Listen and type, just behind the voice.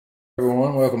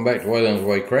Everyone, welcome back to Waylon's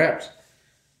Way Craps.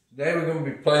 Today we're going to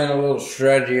be playing a little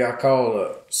strategy I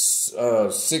call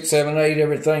 6, 7, 8,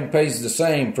 everything pays the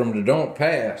same from the don't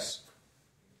pass.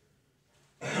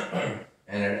 And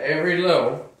at every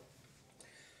level,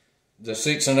 the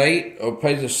 6 and 8 will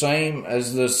pay the same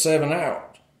as the 7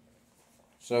 out.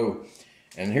 So,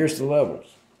 and here's the levels.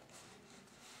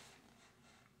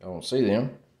 I don't see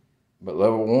them, but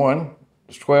level 1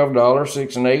 is $12,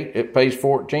 6 and 8, it pays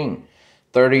 $14.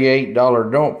 $38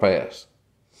 don't pass.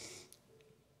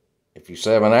 If you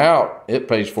 7 out, it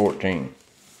pays $14.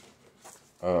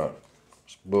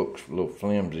 This book's a little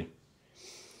flimsy.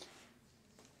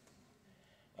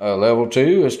 Level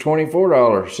 2 is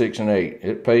 $24, 6 and 8.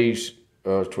 It pays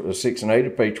 6 and 8.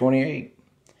 It pays $28.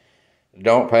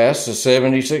 Don't pass is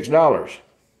 $76.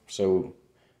 So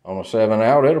on a 7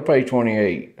 out, it'll pay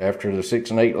 $28. After the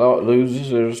 6 and 8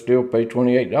 loses, it'll still pay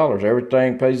 $28.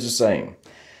 Everything pays the same.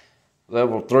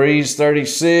 Level 3 is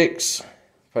 36,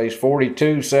 pays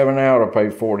 $42, 7 out, I pay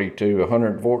 $42,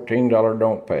 $114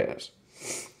 don't pass.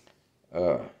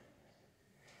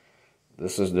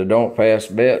 This is the don't pass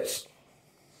bets.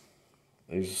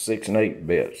 These are 6 and 8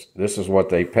 bets. This is what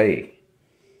they pay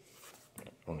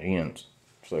on the ends.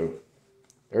 So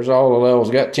there's all the levels.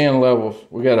 Got 10 levels.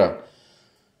 We got a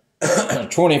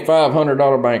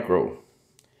 $2,500 bankroll.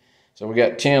 So we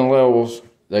got 10 levels.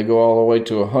 They go all the way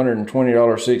to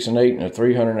 $120 6 and 8 and a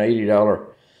 $380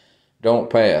 don't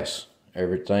pass.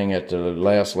 Everything at the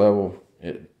last level,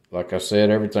 like I said,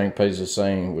 everything pays the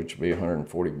same, which would be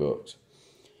 $140. But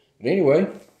anyway,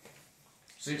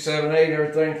 6, 7, 8,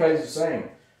 everything pays the same.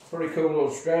 Pretty cool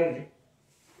little strategy.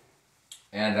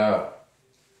 And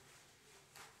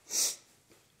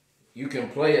you can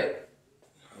play it.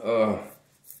 You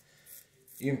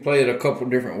can play it a couple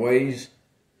different ways.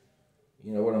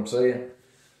 You know what I'm saying?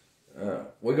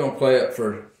 We're going to play it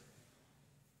for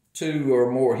 2 or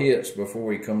more hits before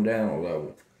we come down a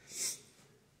level.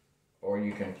 Or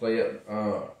you can play it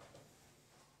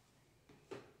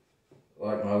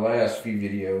like my last few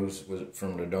videos was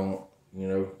from the don't. You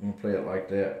know, you can play it like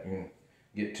that. You can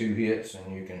get 2 hits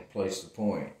and you can place the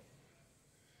point.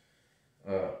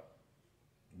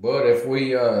 But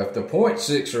if the point's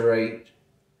 6 or 8,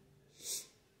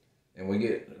 and we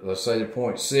get, let's say the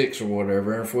point 6 or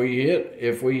whatever, and if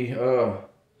we hit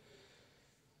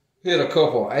a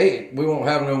couple 8, we won't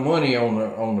have no money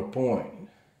on the point.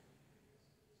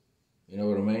 You know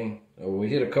what I mean? So we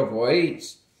hit a couple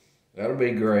 8s, that'll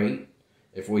be great.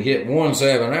 If we hit 1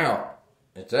 7 out,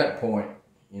 at that point,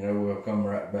 you know, we'll come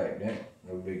right back down.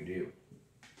 No big deal.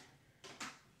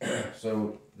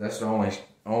 So that's the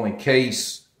only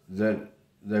case that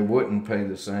they wouldn't pay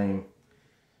the same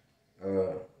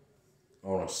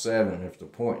on a 7 if the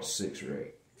point's 6 or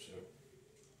 8. So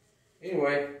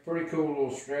anyway, pretty cool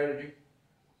little strategy.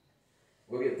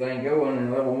 We'll get things going,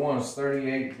 and level 1 is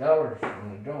 $38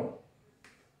 and it don't.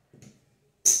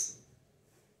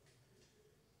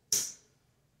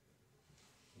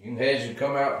 You can hedge and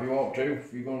come out if you want to.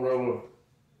 If you're gonna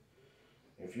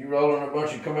if you're rolling a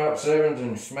bunch of come out 7s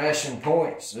and smashing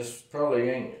points, this probably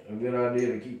ain't a good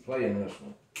idea to keep playing this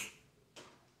one.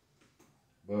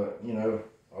 But you know,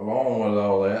 along with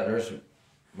all that, there's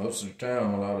most of the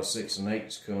time a lot of 6 and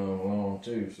 8s come along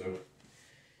too. So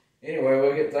anyway,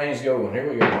 we'll get things going.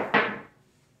 Here we go.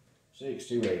 6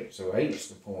 to 8. So 8's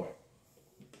the point.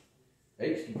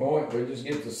 8's the point. We just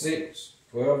get the 6.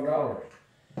 $12.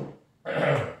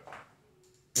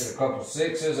 Get a couple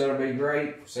 6s, that'll be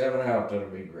great. 7 out, that'll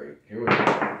be great. Here we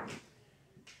go.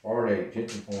 Part 8, hit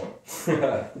the point.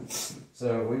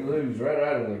 So we lose right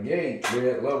out of the gate.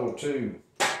 We're at level 2.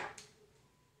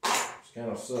 Kind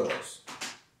of sucks.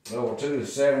 Level 2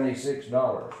 is $76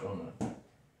 on the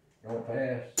don't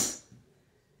pass,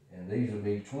 and these will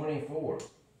be $24.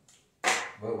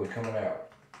 But we're coming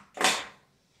out,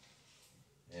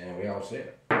 and we all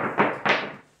set.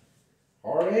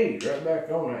 Hard 8, right back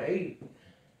on the 8.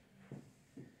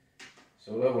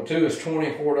 So level 2 is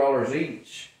 $24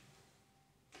 each.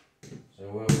 So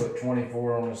we'll put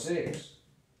 24 on the 6,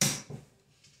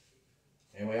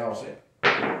 and we all set.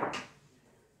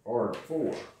 Hard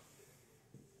 4.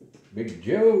 Big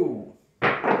Joe.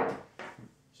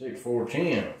 6, 4,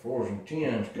 10. 4s and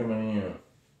 10s coming in.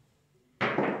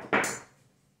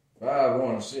 5,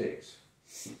 1, 6.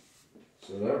 So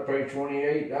that'll pay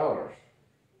 $28.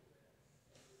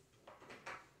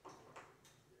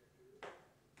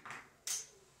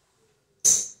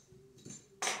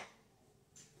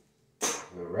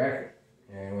 We'll rack it,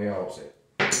 and we all set.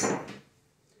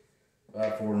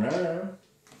 5, 4, 9.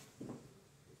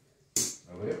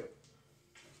 Oh,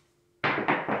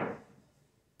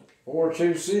 4,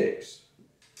 2, 6.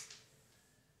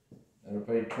 That'll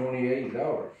pay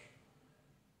 $28.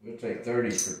 We'll take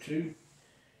 30 for 2.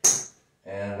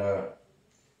 And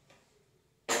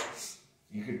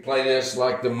you could play this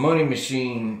like the money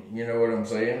machine, you know what I'm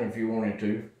saying, if you wanted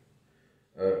to.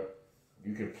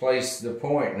 You could place the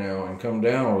point now and come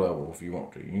down a level if you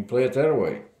want to. You can play it that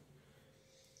way.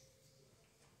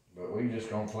 But we just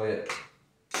gonna play it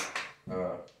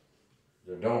the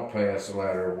don't pass the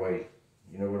ladder way.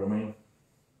 You know what I mean?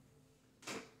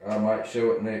 I might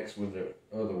show it next with the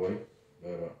other way.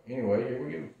 But anyway, here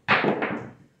we go.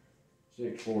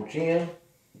 6, 4, 10.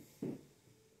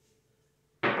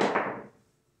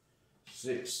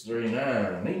 6, 3,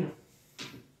 9, Nina.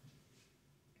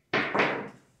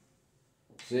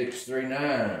 6, 3,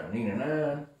 9,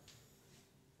 Nina,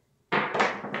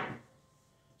 9.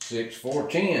 6, 4,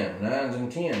 10, 9s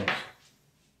and 10s.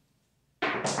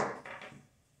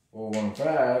 4, 1,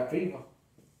 5, fever.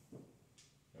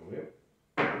 Whip.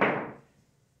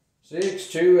 6,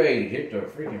 2, 8, hit the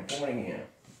freaking point again.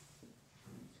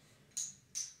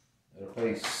 That'll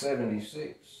pay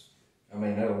 76. I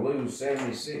mean, that'll lose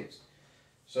 76.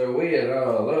 So we at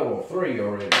level 3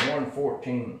 already,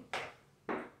 114.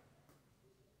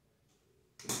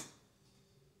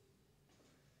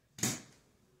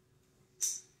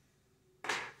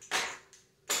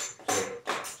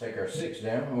 Take our 6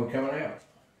 down and we're coming out.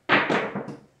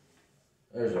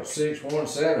 There's a 6, 1,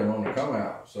 7 on the come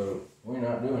out, so we're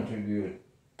not doing too good.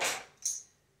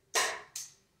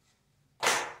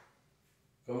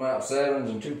 Come out 7s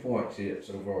and 2 points hit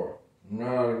so far.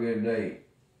 Not a good day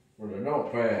for the don't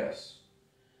pass.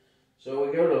 So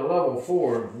we go to level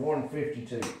 4,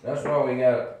 152. That's why we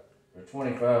got a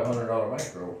 $2,500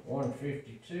 bankroll.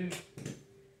 152.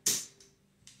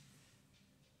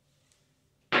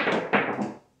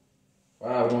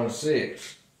 516.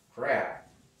 Crap.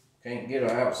 Can't get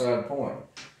an outside point.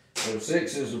 So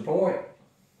 6 is the point.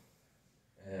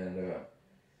 And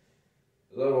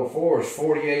level 4 is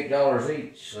 $48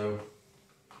 each. So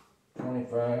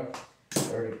 25,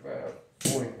 35,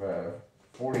 45,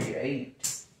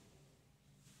 48.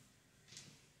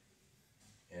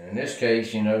 And in this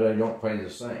case, you know, they don't pay the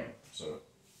same. So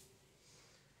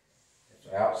it's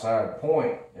an outside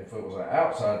point. If it was an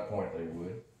outside point, they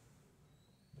would.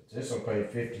 This will pay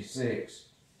 56,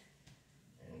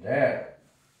 and that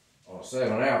on a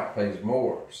 7 out pays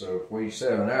more. So if we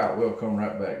 7 out, we'll come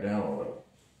right back down a little.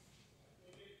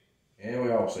 And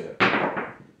we all set.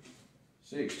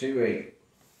 6, 2, 8.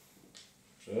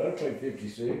 So that'll pay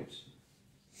 56.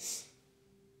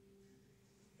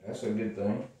 That's a good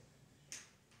thing.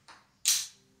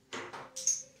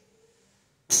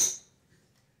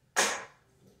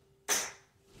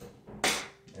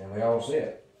 And we all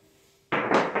set.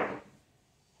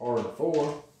 Hard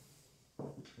 4,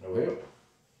 no help.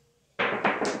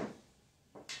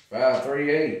 5, 3,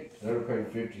 8, that'll pay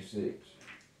 56.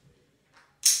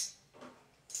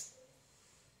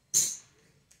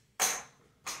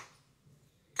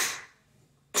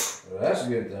 So that's a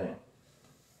good thing.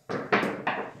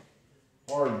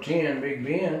 Hard 10, Big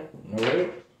Ben, no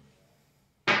help.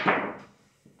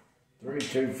 3,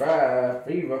 2, 5,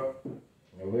 fever,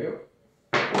 no help.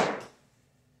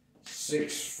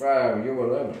 6, 5, you're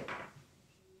 11.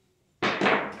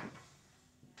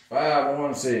 5,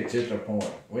 1, 6, hit the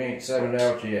point. We ain't 7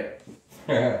 out yet.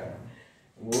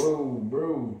 Whoa,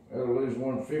 bro, that'll lose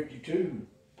 152.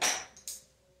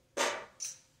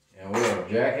 And we'll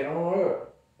jack it on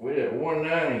up. We're at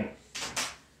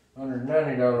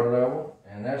 $190 level,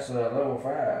 and that's level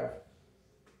 5.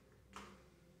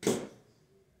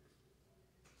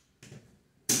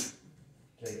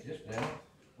 Take this down.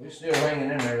 We're still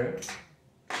hanging in there.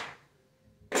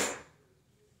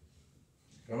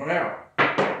 Coming out.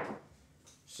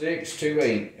 6, 2,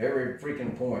 8. Every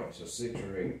freaking point is a 6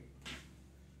 or 8.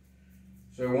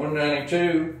 So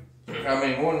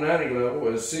 190 level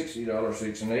is $60,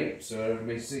 6 and 8. So it'll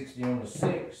be 60 on the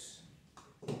 6.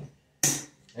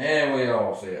 And we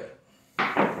all set.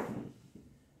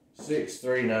 6,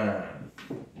 3, 9.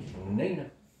 Nina.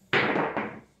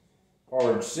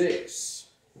 Hard 6.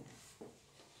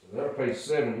 That'll pay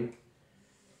 70.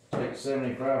 Take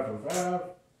 75 for 5.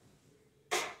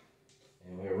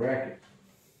 And we'll rack it.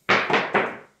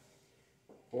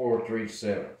 4, 3,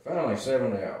 7. Finally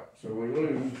 7 out. So we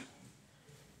lose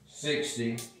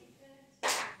 60.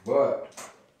 But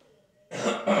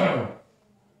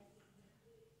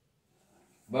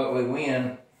but we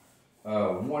win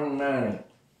 190.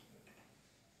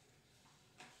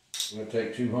 We'll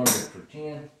take 200 for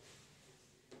 10.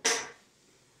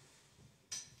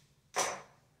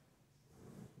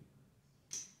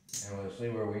 And we'll see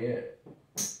where we at.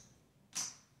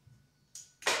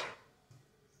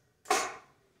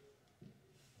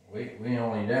 we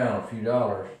only down a few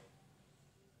dollars,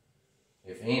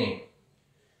 if any.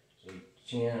 See,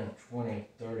 10, 20,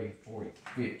 30, 40,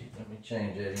 50. Let me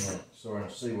change that in so I can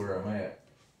see where I'm at.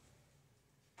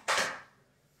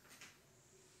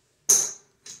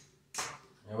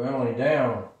 Now we're only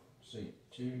down, see,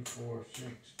 2, 4, 6,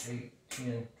 8,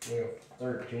 10, 12,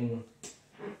 13.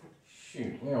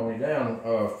 Shoot, we're only down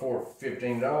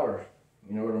 $15.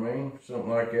 You know what I mean? Something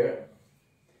like that.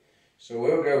 So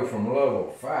we'll go from level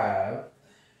 5.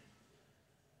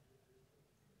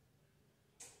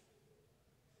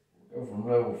 Go from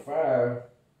level 5.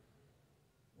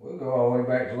 We'll go all the way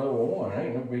back to level 1.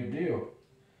 Ain't no big deal.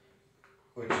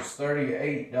 Which is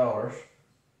 $38. Let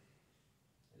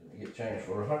me get changed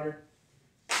for 100.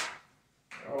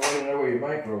 Oh, I didn't know where your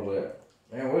bankroll at.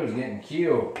 Man, we was getting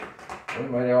killed. We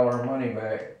made all our money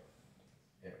back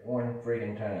at one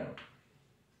freaking time.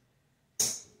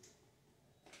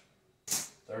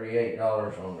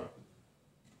 $38 on the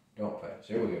don't pass.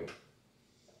 Here we go.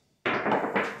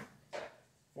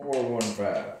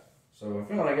 415. So we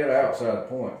finally got an outside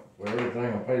point where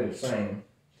everything will pay the same.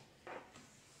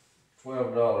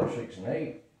 $12, 6 and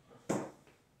 8.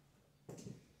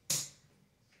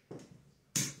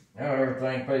 Now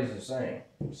everything pays the same.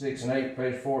 6 and 8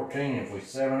 pays 14. If we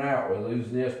 7 out, we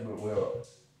lose this, but we'll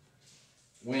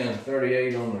win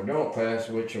 38 on the don't pass,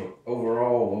 which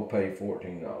overall will pay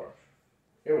 $14.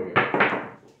 Here we go.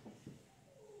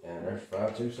 And there's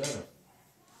 527.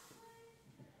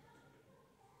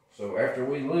 So after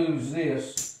we lose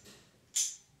this,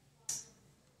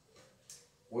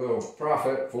 we'll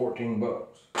profit 14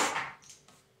 bucks.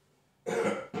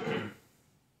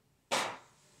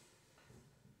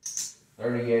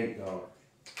 $38.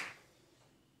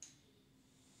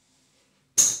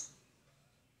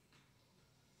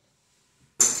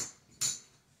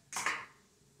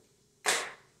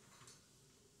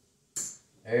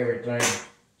 Everything,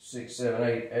 6, 7,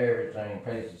 8, everything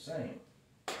pays the same.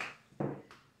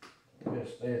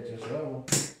 Just stay at this level.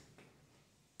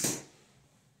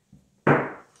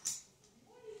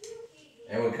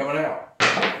 And we're coming out.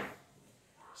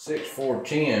 6, 4,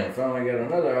 10. Finally got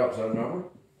another outside number.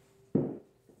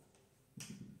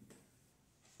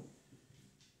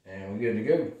 And we're good to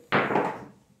go.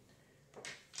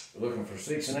 We're looking for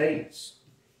 6 and 8s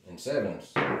and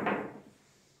 7s.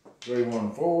 3,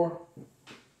 1, 4.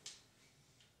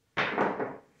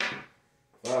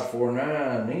 5, 4,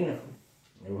 9, Nina.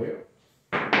 No help.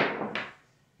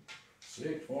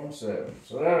 6, 1, 7.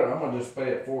 So that I'm gonna just pay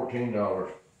it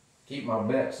 $14. Keep my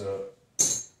bets up.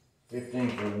 15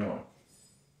 for 1.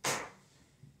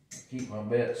 Keep my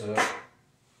bets up.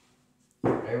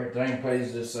 Everything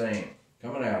pays the same.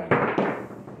 Coming out again.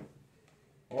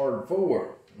 Hard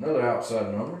 4. Another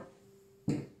outside number.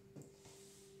 And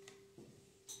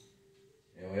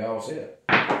we all set.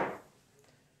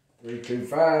 3, 2,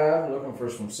 5. Looking for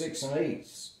some 6 and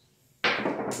 8s.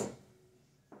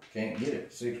 Can't get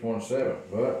it. 6, 1, 7.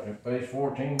 But it pays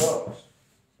 14 bucks.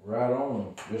 Right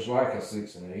on. Just like a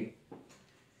 6 and 8.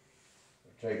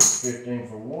 We'll take 15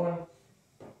 for 1.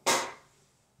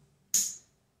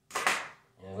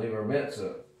 And leave our bets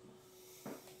up.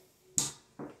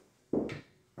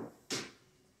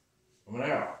 Coming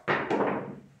out.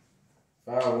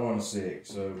 5, 1, 6.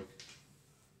 So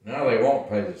now they won't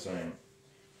pay the same.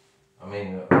 I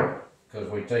mean, because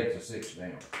we take the 6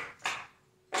 down.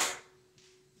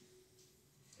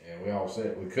 And we all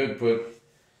said we could put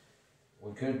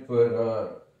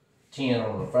 10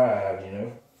 on the 5, you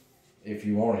know, if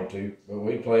you wanted to. But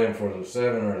we playing for the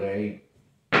 7 or the 8.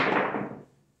 And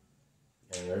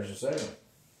there's the 7.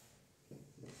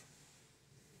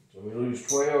 So we lose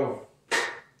 12.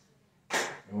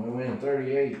 And we win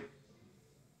 38.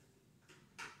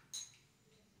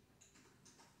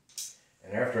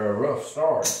 And after a rough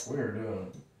start, we're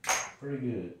doing pretty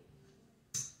good.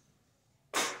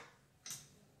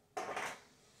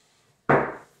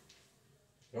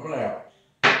 Coming out.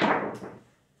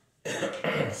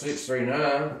 6, 3,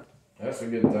 9. That's a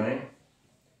good thing.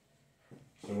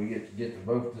 So we get to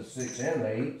both the 6 and the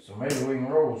 8. So maybe we can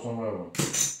roll some of them.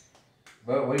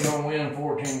 But we gonna win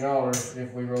 $14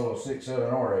 if we roll a 6,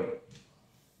 7, or 8.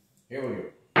 Here we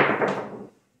go.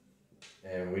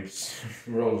 And we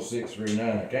roll a 6, 3,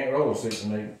 9. I can't roll a 6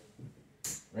 and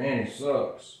 8. Randy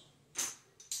sucks.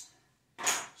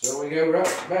 So we go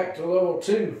right back to level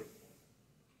 2.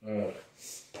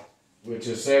 Which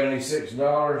is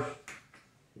 $76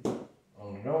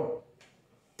 on the don't.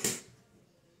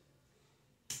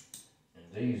 And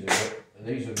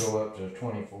these will go up to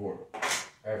 24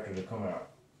 after they come out.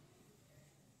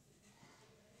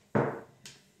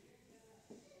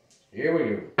 Here we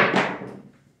go.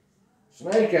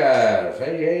 Snake Eyes,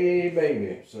 hey, hey,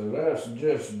 baby. So that's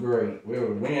just great.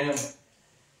 We'll win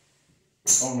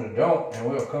on the dump, and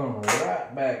we'll come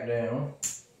right back down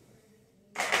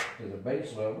to the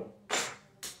base level.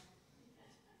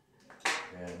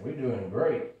 And we're doing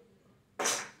great.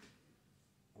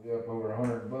 We're up over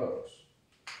 $100.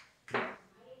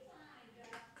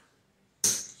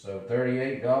 So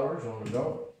 $38 on the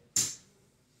dump.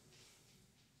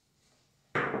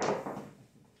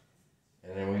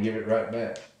 And then we give it right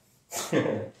back.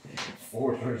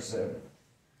 437.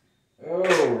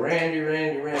 Oh, Randy.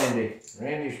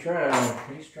 Randy's trying.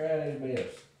 He's trying his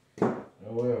best. So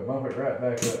we'll bump it right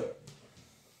back up.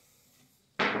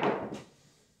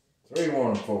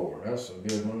 314. That's a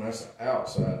good one. That's an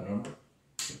outside number.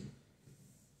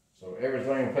 So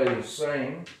everything pays the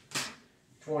same.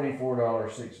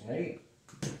 $24.68.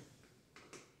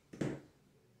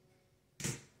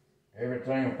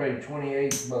 Everything will pay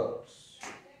 $28.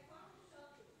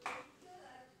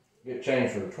 Get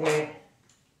change for 20.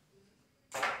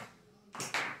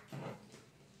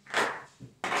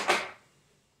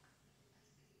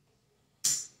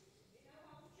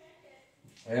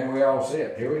 And we all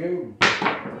set. Here we go.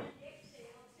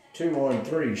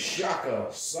 213 Shaka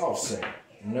Saucing.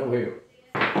 No help.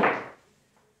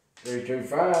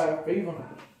 325 Fever.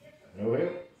 No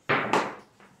help.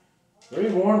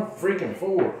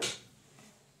 314.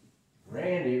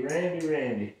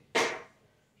 Randy.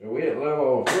 So we at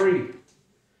level 3,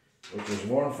 which is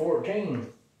 114.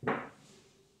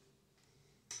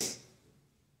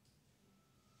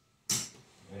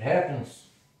 It happens.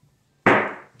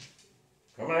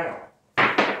 Coming out.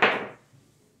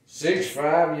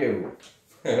 6-5 yo.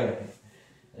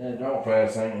 That Don't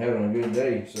Pass ain't having a good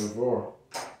day so far.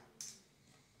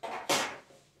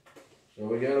 So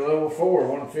we got a level 4,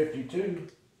 152.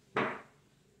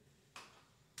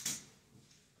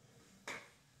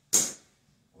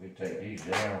 We take these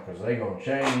down because they gonna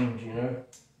change, you know.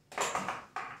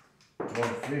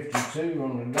 152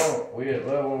 on the dump. We at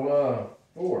level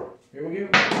 4. Here we go.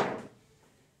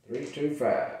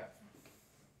 325.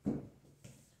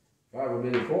 5 will be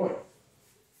the point.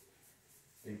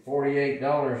 Be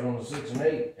 $48 on the 6 and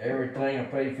 8. Everything will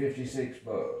pay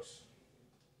 $56.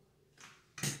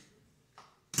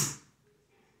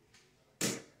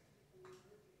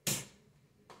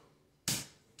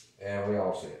 And we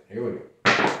all set. Here we go.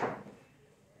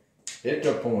 Hit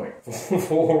the point.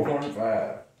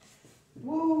 415.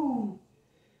 Woo!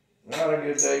 Not a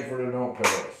good day for the Don't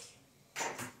Pass.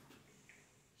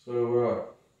 So,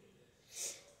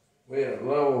 we at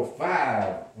level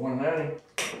 5, 190.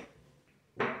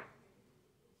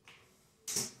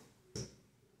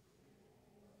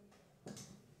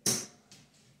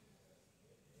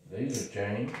 These are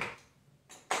changed.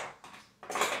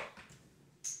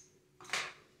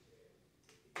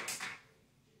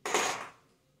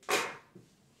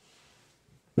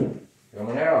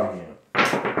 Coming out again.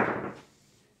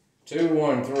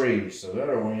 213, so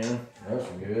that'll win. That's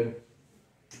good.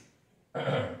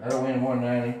 That'll win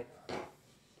 190.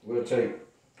 We'll take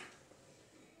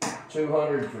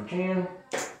 200 for 10.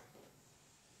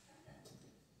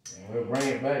 And we'll bring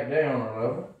it back down a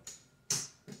level.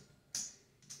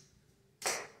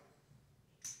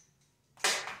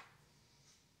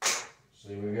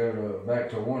 See, we go back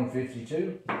to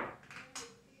 152.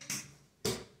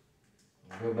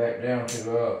 Go back down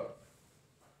to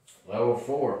level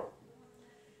 4.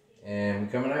 And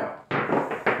we're coming out.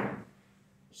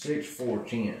 6, 4,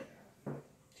 10.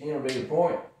 10 will be the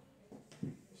point.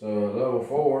 So level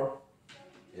 4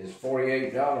 is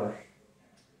 $48.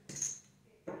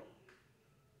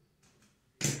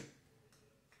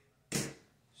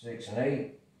 Six and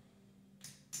 8.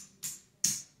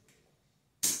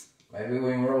 Maybe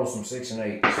we can roll some 6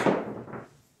 and 8s.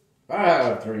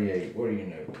 5, 3, 8. What do you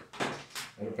know?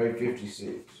 That'll pay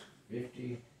 56.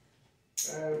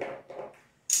 55,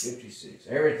 56.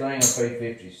 Everything will pay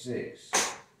 56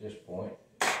 at this point.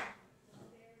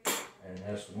 And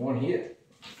that's the one hit.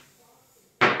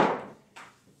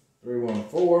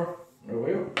 314. No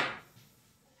help.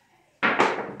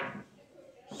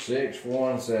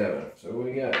 617. So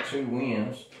we got 2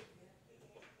 wins.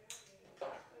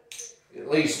 At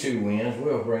least 2 wins.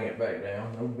 We'll bring it back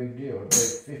down. No big deal. It'll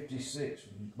pay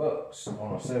 $56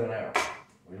 on a 7 hour.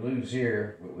 We lose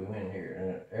here, but we win here.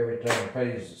 And everything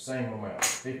pays the same amount,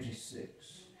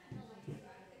 56.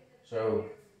 So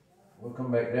we'll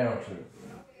come back down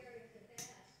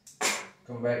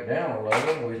a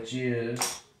level, which is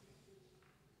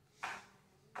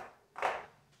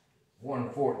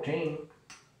 114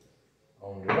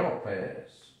 on the Don't Pass.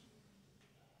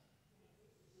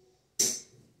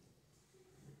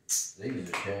 These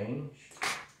are changed.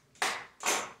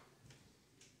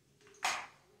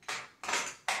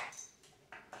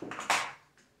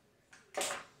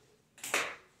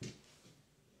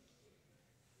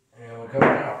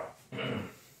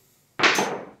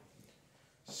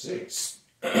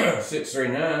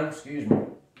 639, excuse me.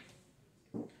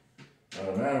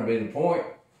 That'll be the point.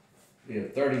 Be a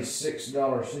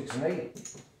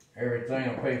 $36.68. Everything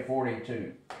will pay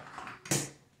 $42.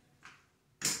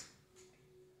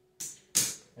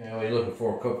 And we're looking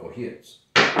for a couple of hits.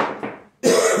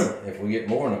 If we get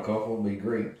more than a couple, it'll be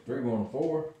great.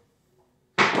 314,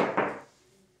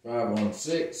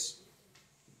 516.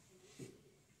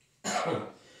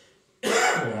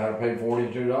 That'll pay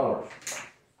 $42.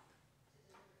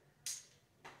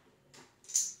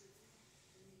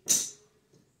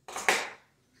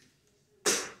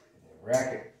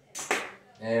 Racket,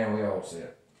 and we all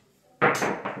set.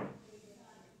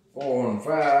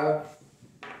 415.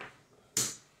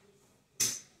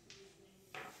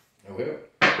 No hit.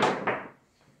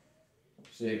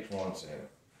 617.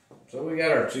 So we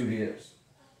got our 2 hits.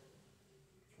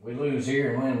 We lose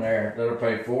here and win there. That'll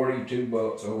pay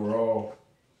 $42 overall.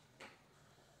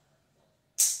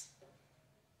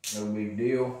 No big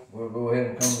deal. We'll go ahead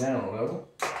and come down a level.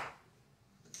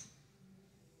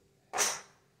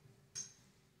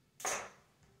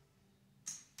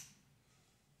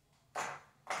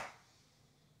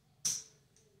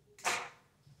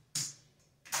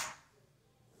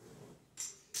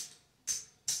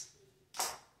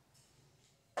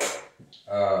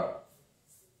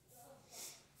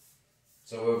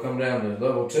 So we'll come down to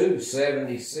level 2,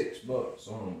 $76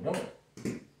 on the dump.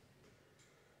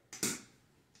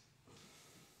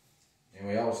 And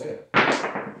we all set.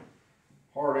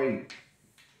 Hard 8.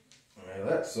 Now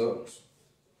that sucks.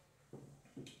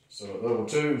 So level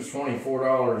 2 is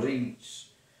 $24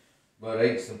 each, but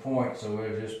 8's the point, so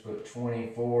we'll just put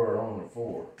 24 on the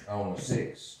 4, on the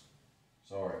 6.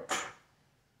 Sorry.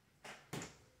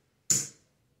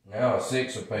 Now a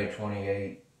 6 will pay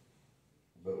 28,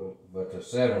 but the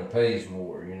 7 pays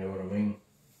more, you know what I mean?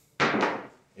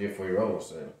 If we roll a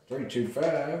 7.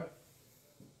 325.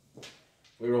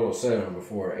 We roll a 7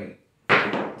 before 8.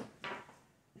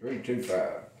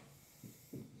 325.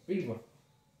 Viva.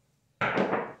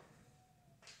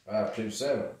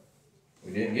 527.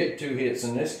 We didn't get 2 hits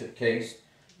in this case,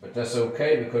 but that's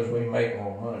okay because we make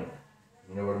more money.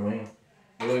 You know what I mean?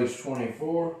 We lose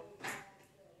 24.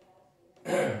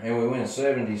 And we win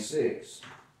 76.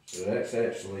 So that's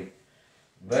actually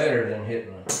better than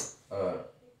hitting a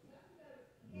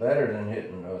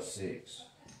 6.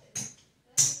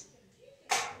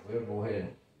 We'll go ahead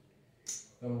and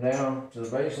come down to the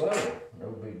base level.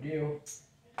 No big deal.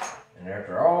 And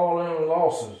after all them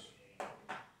losses,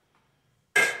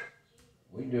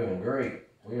 we doing great.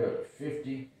 We're at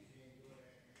 50,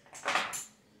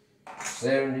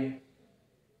 70,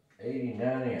 80,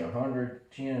 90,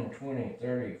 100, 10, 20,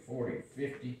 30, 40,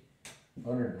 50,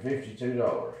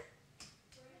 $152.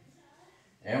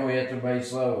 And we at the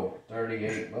base level,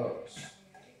 $38.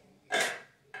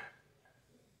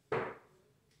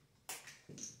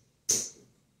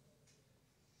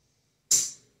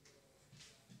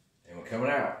 And we're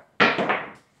coming out.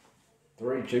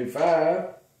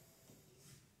 325.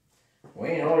 We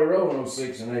ain't hardly rolling no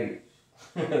 6 and 8.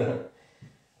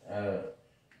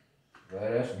 But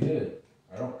that's good.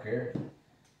 I don't care.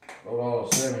 Roll all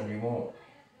the 7 you want.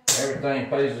 Everything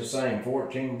pays the same,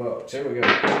 $14. Here we go.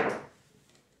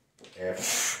 Yeah.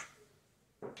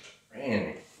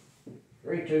 Randy.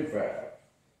 325.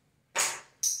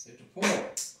 Hit the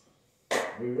point.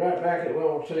 We're right back at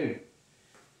level 2.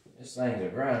 This thing's a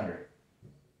grinder.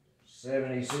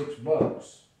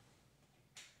 $76.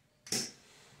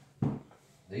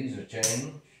 These will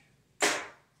change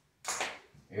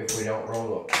if we don't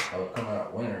roll up or come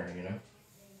out winner, you know.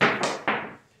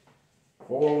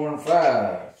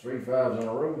 415, 3 5s in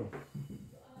a row.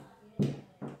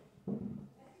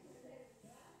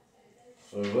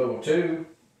 So level 2,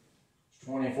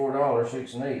 $24,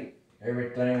 6 and 8.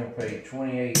 Everything will pay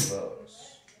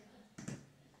 $28.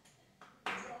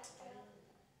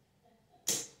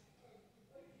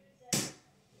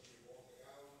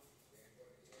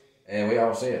 And we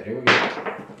all set. Here we go.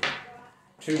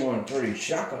 213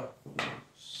 Shaka.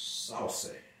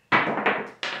 Saucy.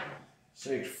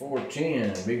 6 4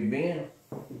 10 Big Ben.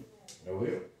 No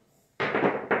whip.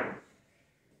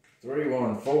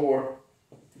 314.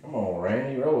 Come on,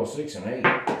 Randy. Roll a 6 and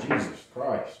 8. Jesus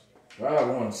Christ.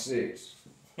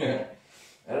 516.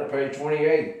 That'll pay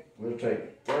 28. We'll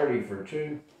take 30 for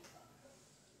 2.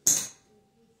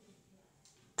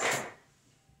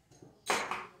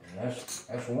 And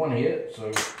that's 1 hit,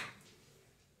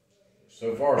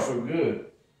 so far so good.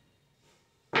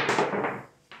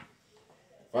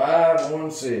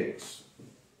 516.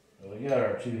 Well, we got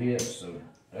our 2 hits, so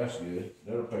that's good.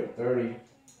 That'll pay 30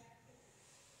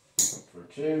 for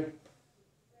 2.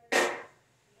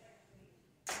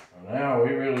 Now we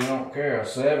really don't care. A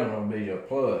 7 will be a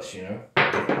plus, you know.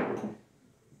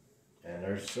 And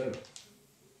there's a 7.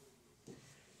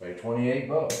 Pay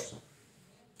 $28.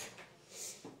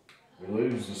 We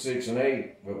lose the 6 and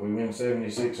 8, but we win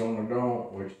 76 on the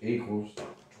don't, which equals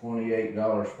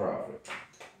 $28 profit.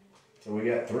 So we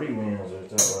got 3 wins at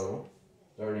that level.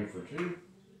 30 for 2.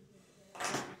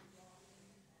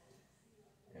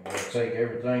 And we'll take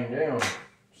everything down to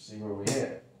see where we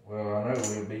at. Well, I know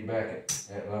we'll be back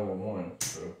at level 1,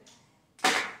 so.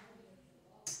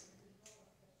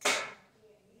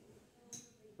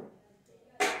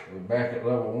 We're back at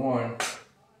level 1,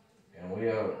 and we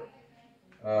are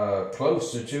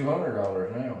close to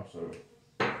 $200 now, so.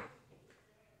 A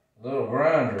little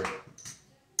grinding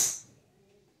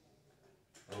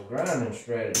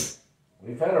strategy.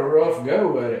 We've had a rough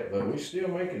go at it, but we're still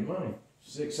making money.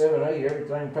 6, 7, 8,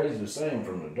 everything pays the same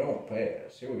from the don't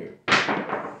pass. Here we go.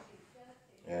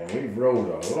 And we've rolled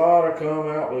a lot of come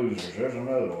out losers. There's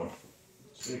another one.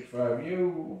 6, 5,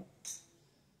 yo.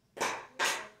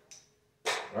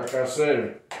 Like I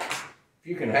said, if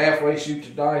you can halfway shoot the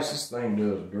dice, this thing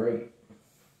does great.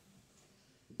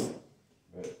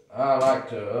 But I like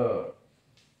to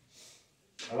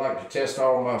test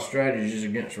all my strategies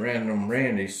against Random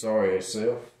Randy's sorry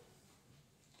self.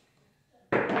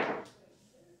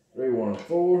 3, 1,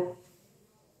 4.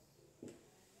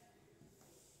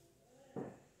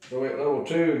 So at level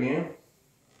 2 again,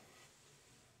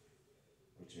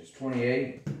 which is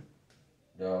 $28.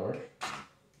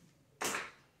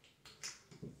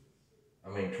 I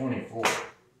mean 24.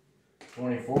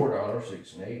 $24,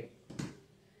 6 and 8.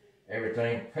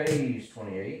 Everything pays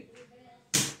 28.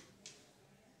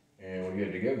 And we're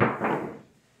good to go.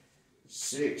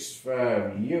 6,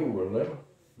 5, yo, 11.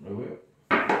 No help.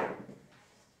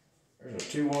 There's a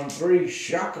 2, 1, 3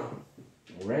 shocker.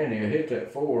 Randy will hit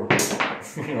that 4.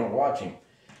 You know, watch him.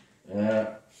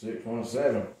 6, 1,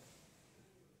 7.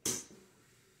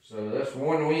 So that's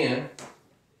 1 win.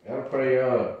 That'll pay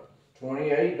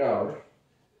 $28.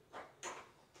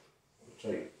 We'll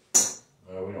take.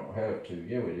 No, we don't have to.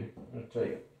 Yeah, we do. Let's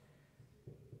take.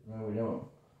 No, we don't.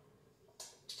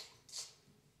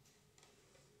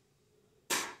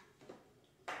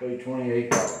 Pay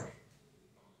 $28.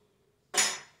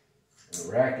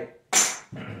 We'll rack it.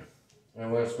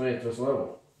 And we'll split this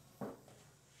level.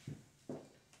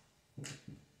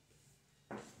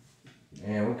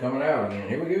 And we're coming out again.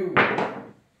 Here we go.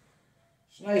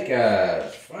 Snake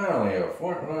Eyes. Finally a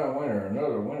frontline winner.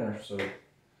 Another winner. So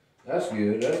that's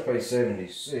good. That'll pay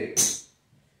 76.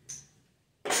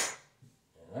 And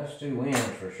that's 2 wins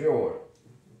for sure.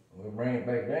 We'll bring it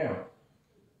back down.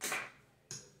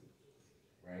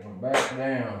 Bring them back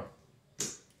down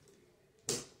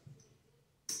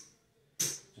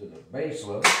to the base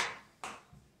level.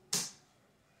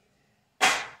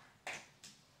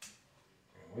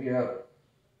 We got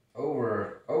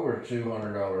over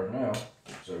 $200 now,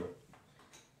 so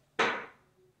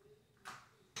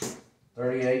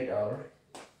 $38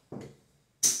 on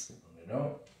the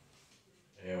don't,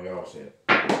 and we all set.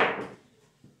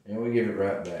 And we give it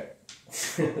right back.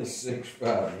 6,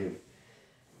 5, you.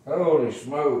 Holy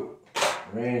smoke,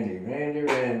 Randy.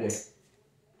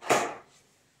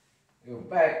 Go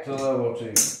back to level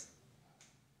 2.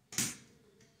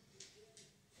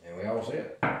 And we all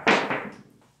set.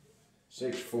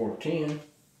 6, 4, 10.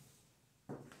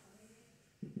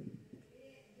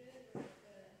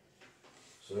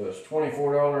 So it's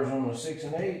 $24 on the 6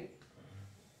 and 8.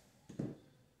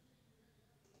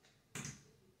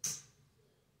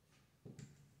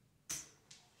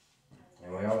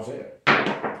 And we all set.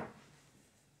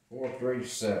 4, 3,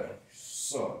 7.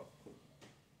 So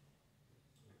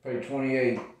pay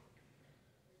 28.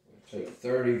 We'll take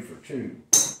 30 for 2.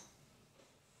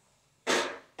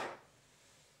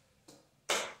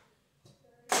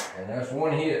 And that's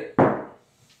 1 hit.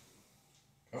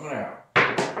 Coming out.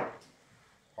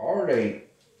 Hard 8.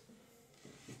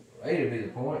 8 would be the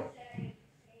point.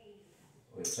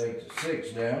 We'll take the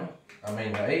 6 down. I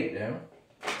mean the 8 down.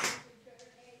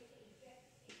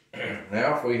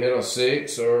 Now if we hit a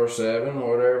 6 or a 7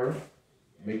 or whatever,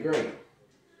 it'd be great.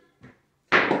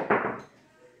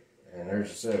 And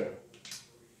there's a 7.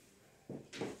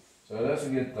 So that's a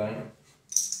good thing.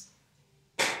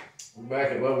 We're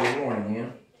back at level 1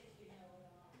 again.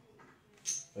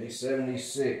 Pay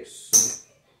 76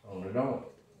 on the don't.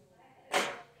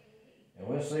 And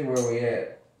we'll see where we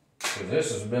at. Because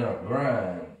this has been a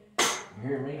grind. You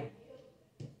hear me?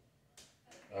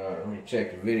 Let me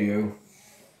check the video.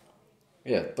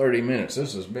 Yeah, 30 minutes.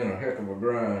 This has been a heck of a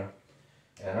grind.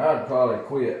 And I'd probably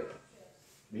quit.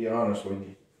 Be honest with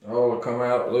you. All the come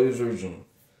out losers and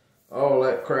all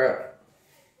that crap.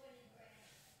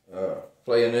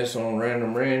 playing this on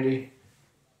Random Randy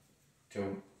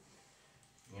till,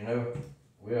 you know,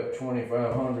 we're up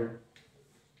 2,500.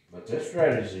 But this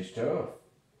strategy's tough.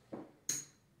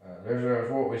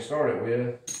 There's what we started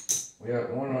with. We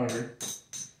got 100,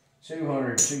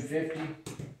 200, 250,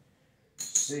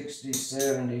 60,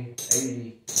 70,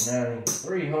 80, 90,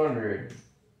 300.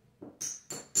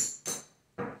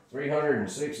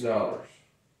 $306.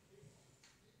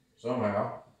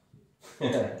 Somehow.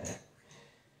 With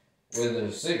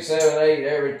the 6, 7, 8,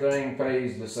 everything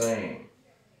pays the same.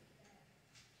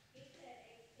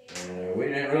 And we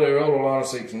didn't really roll a lot of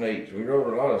 6 and 8s. We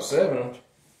rolled a lot of 7s.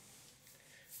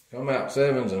 Come out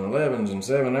 7s and 11s and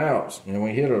 7 outs. And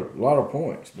we hit a lot of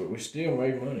points, but we still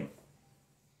made money.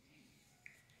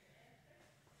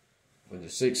 With the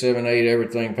 6, 7, 8,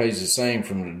 everything pays the same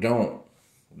from the don't.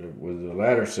 With the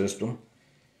ladder system,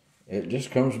 it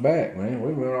just comes back, man.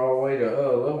 We went all the way to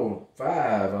level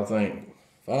 5, I think.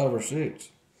 5 or 6.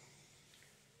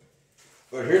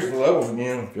 But here's the levels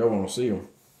again, if y'all want to see them.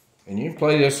 And you can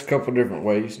play this a couple different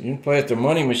ways. You can play it the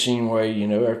money machine way, you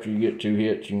know, after you get 2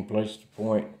 hits, you can place the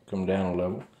point, come down a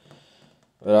level.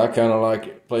 But I kind of like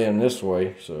it playing this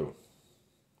way, so.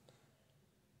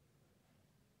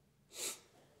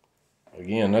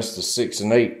 Again, that's the 6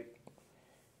 and 8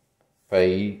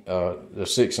 pay, the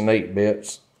 6 and 8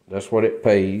 bets. That's what it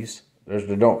pays. There's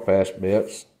the don't pass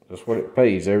bets. That's what it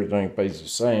pays. Everything pays the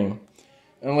same,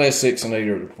 unless 6 and 8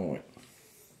 are the point.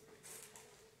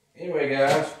 Anyway,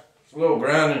 guys, it's a little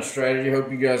grinding strategy. Hope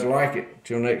you guys like it.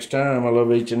 Till next time, I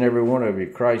love each and every one of you.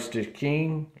 Christ is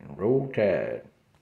King, and roll tide.